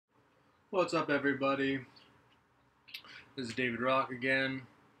What's up, everybody? This is David Rock again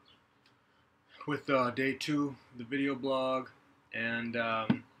with day two of the video blog, and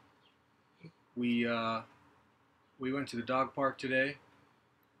we we went to the dog park today,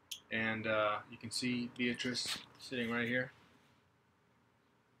 and you can see Beatrice sitting right here,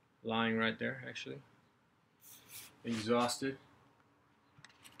 lying right there, actually, exhausted.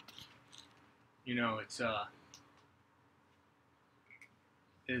 You know, it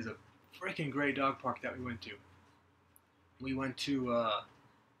is a freaking great dog park that we went to. We went to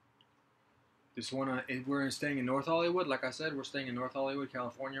this one. We're staying in North Hollywood. Like I said, we're staying in North Hollywood,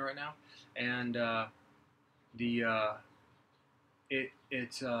 California, right now, and the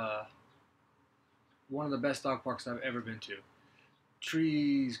it's one of the best dog parks I've ever been to.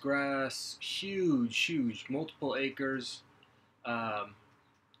 Trees, grass, huge, multiple acres. Um,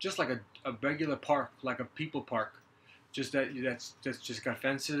 just like a regular park, like a people park. That's just got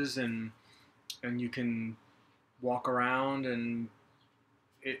fences and you can walk around and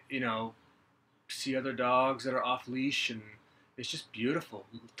see other dogs that are off leash, and it's just beautiful.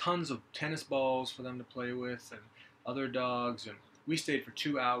 Tons of tennis balls for them to play with and other dogs. And we stayed for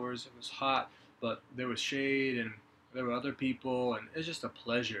 2 hours. It was hot, but there was shade and there were other people, and it's just a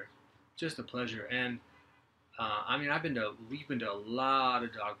pleasure. And I mean, we've been to a lot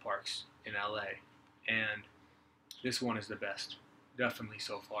of dog parks in LA, and this one is the best, definitely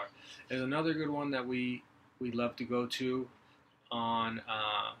so far. There's another good one that we love to go to on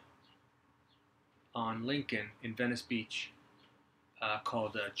Lincoln in Venice Beach,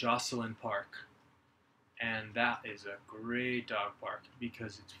 called Jocelyn Park, and that is a great dog park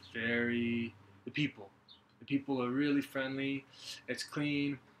because it's very the people are really friendly. It's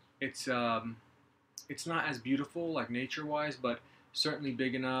clean. It's not as beautiful like nature wise, but certainly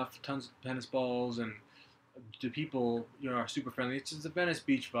big enough. Tons of tennis balls, and the people are super friendly. It's just a Venice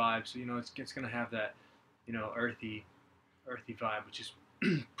Beach vibe, so it's gonna have that earthy vibe, which is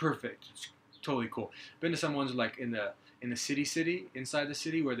perfect. It's totally cool. Been to some ones like in the city inside the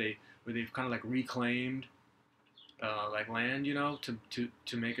city where they've kind of like reclaimed like land,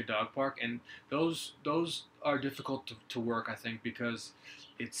 to make a dog park, and those are difficult to work, I think, because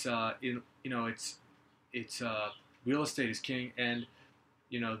it's it's real estate is king, and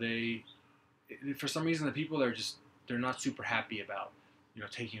they for some reason the people they're not super happy about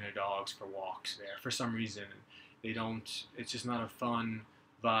taking their dogs for walks there for some reason. They don't. It's just not a fun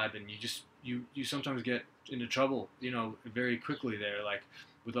vibe, and you sometimes get into trouble, very quickly there, like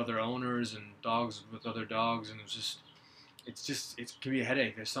with other owners and dogs with other dogs, and it can be a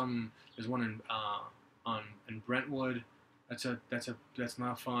headache. There's one in Brentwood. That's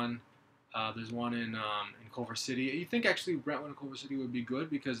not fun. There's one in Culver City. You think actually Brentwood and Culver City would be good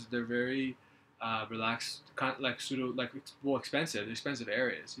because they're very relaxed, kind of like it's well expensive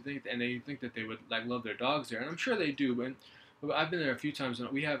areas. You think that they would like love their dogs there, and I'm sure they do. But I've been there a few times, and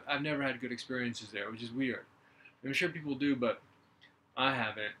I've never had good experiences there, which is weird. I'm sure people do, but I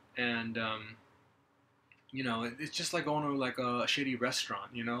haven't. And it's just like going to like a shitty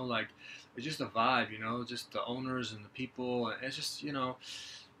restaurant. Like it's just a vibe. Just the owners and the people, and it's just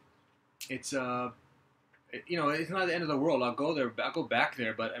it's it's not the end of the world. I'll go there. I'll go back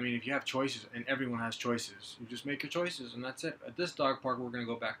there. But I mean, if you have choices, and everyone has choices, you just make your choices, and that's it. At this dog park, we're gonna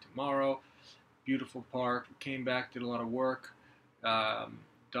go back tomorrow. Beautiful park. We came back, did a lot of work.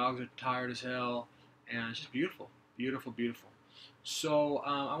 Dogs are tired as hell, and it's just beautiful, beautiful. So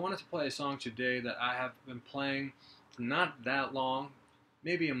I wanted to play a song today that I have been playing for not that long,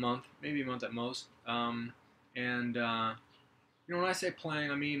 maybe a month at most. And when I say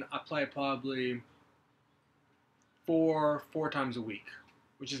playing, I mean I play probably four times a week,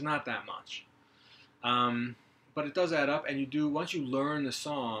 which is not that much. But it does add up, and once you learn the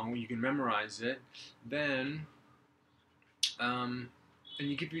song, you can memorize it. Then, and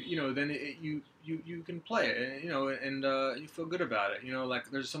you keep then you can play it, and you feel good about it. Like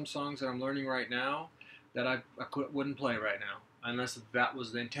there's some songs that I'm learning right now that I wouldn't play right now unless that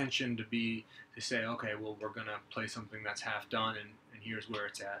was the intention to say, okay, well, we're gonna play something that's half done, and here's where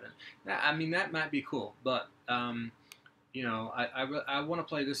it's at. And I mean, that might be cool, but I want to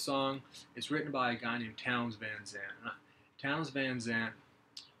play this song. It's written by a guy named Townes Van Zandt. Townes Van Zandt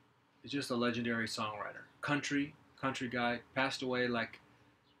is just a legendary songwriter. Country guy. Passed away like,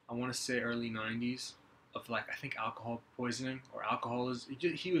 I want to say early 90s of like, I think alcohol poisoning or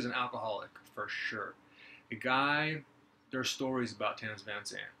he was an alcoholic for sure. The guy, there are stories about Townes Van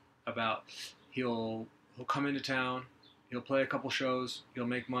Zandt about he'll come into town, he'll play a couple shows, he'll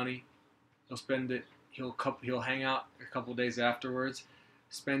make money, he'll spend it. He'll hang out a couple days afterwards,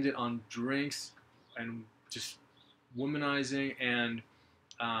 spend it on drinks and just womanizing and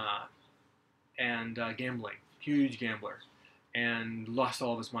and gambling, huge gambler, and lost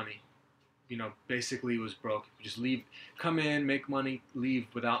all of his money. Basically was broke. Just leave, come in, make money, leave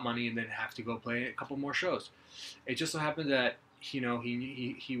without money, and then have to go play a couple more shows. It just so happened that he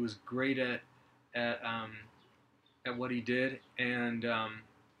was great at um, at what he did, and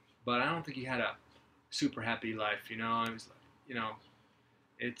but I don't think he had a super happy life. It was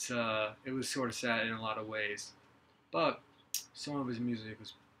it was sort of sad in a lot of ways, but some of his music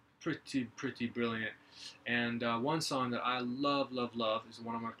was pretty brilliant. And one song that I love is the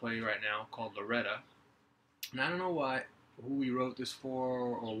one I'm going to play right now called Loretta. And I don't know who we wrote this for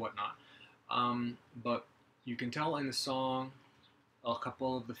or whatnot, but you can tell in the song a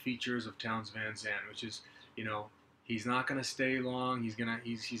couple of the features of Townes Van Zandt, which is, he's not going to stay long. He's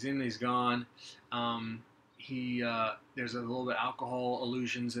in, he's gone. There's a little bit of alcohol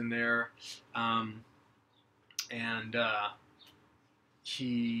allusions in there, and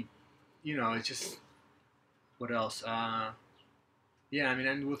he, it's just, what else? Yeah, I mean,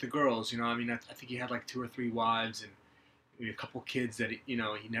 and with the girls, I think he had like 2 or 3 wives and maybe a couple kids that he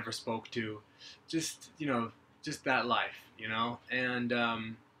never spoke to, just that life, And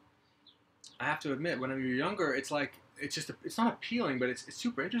I have to admit, when you're younger, it's like it's not appealing, but it's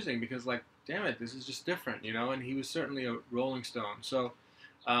super interesting because, like, damn it, this is just different, And he was certainly a Rolling Stone. So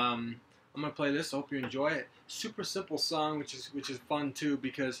I'm gonna play this. I hope you enjoy it. Super simple song, which is fun too,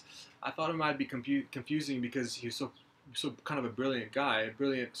 because I thought it might be confusing because he's so kind of a brilliant guy, a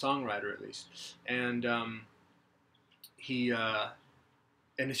brilliant songwriter at least, and and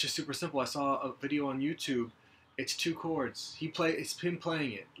it's just super simple. I saw a video on YouTube. It's 2 chords. It's him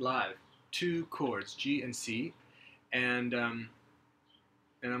playing it live. 2 chords, G and C, and I'm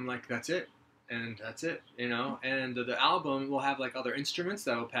like, that's it. And that's it, And the album will have like other instruments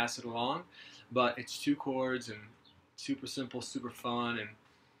that will pass it along, but it's 2 chords and super simple, super fun, and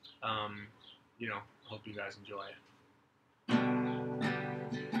hope you guys enjoy it.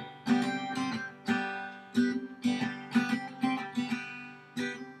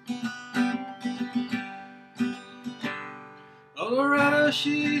 Oh, Loretta,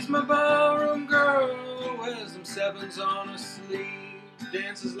 she's my ballroom girl, wears them 7s on her sleeve.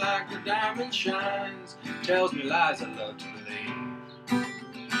 Dances like the diamond shines, tells me lies I love to believe.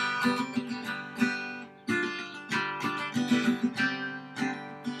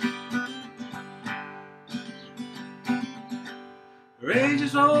 Her age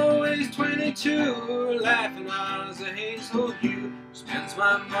is always 22, her laughing eyes a hazel hue. Spends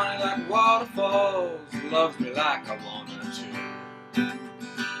my money like waterfalls, loves me like I want her to.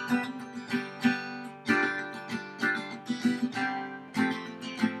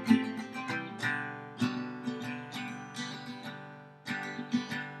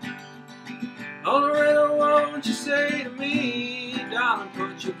 Oh, Loretta, won't you say to me, darling,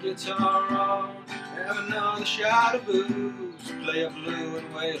 put your guitar on, have another shot of booze, play a blue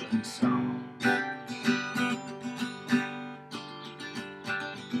and wailing song.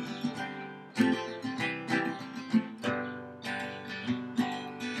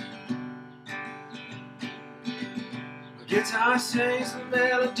 My guitar sings the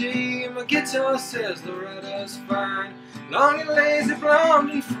melody, my guitar says Loretta's fine, long and lazy,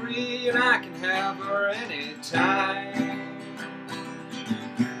 blonde and free, and I can have her anytime.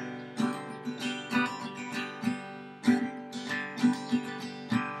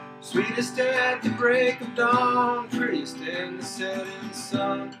 Sweetest at the break of dawn, prettiest in the setting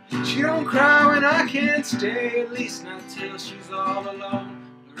sun. She don't cry when I can't stay, at least not till she's all alone.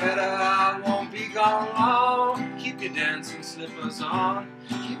 Loretta, I won't be gone long, keep your dancing slippers on.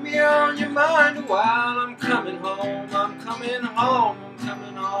 Keep me on your mind a while, I'm coming home, I'm coming home, I'm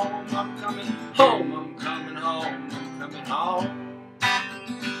coming home, I'm coming home, I'm coming home, I'm coming home.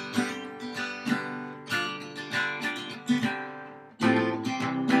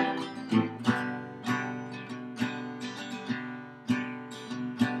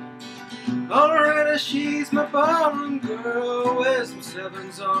 Oh, Loretta, she's my ballroom girl, wears some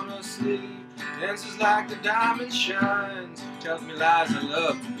 7s on her sleeve, dances like the diamond shines, tells me lies I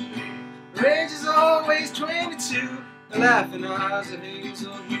love to believe. Her age is always 22, her laughing eyes a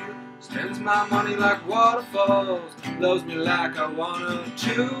hazel hue, spends my money like waterfalls, loves me like I want her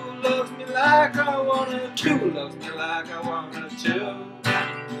to, loves me like I want her to, loves me like I want her to.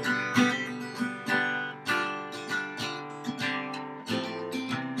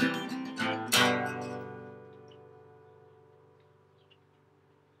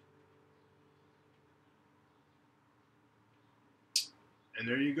 And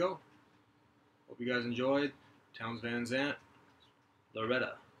there you go. Hope you guys enjoyed. Townes Van Zandt,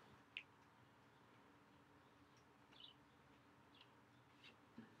 Loretta.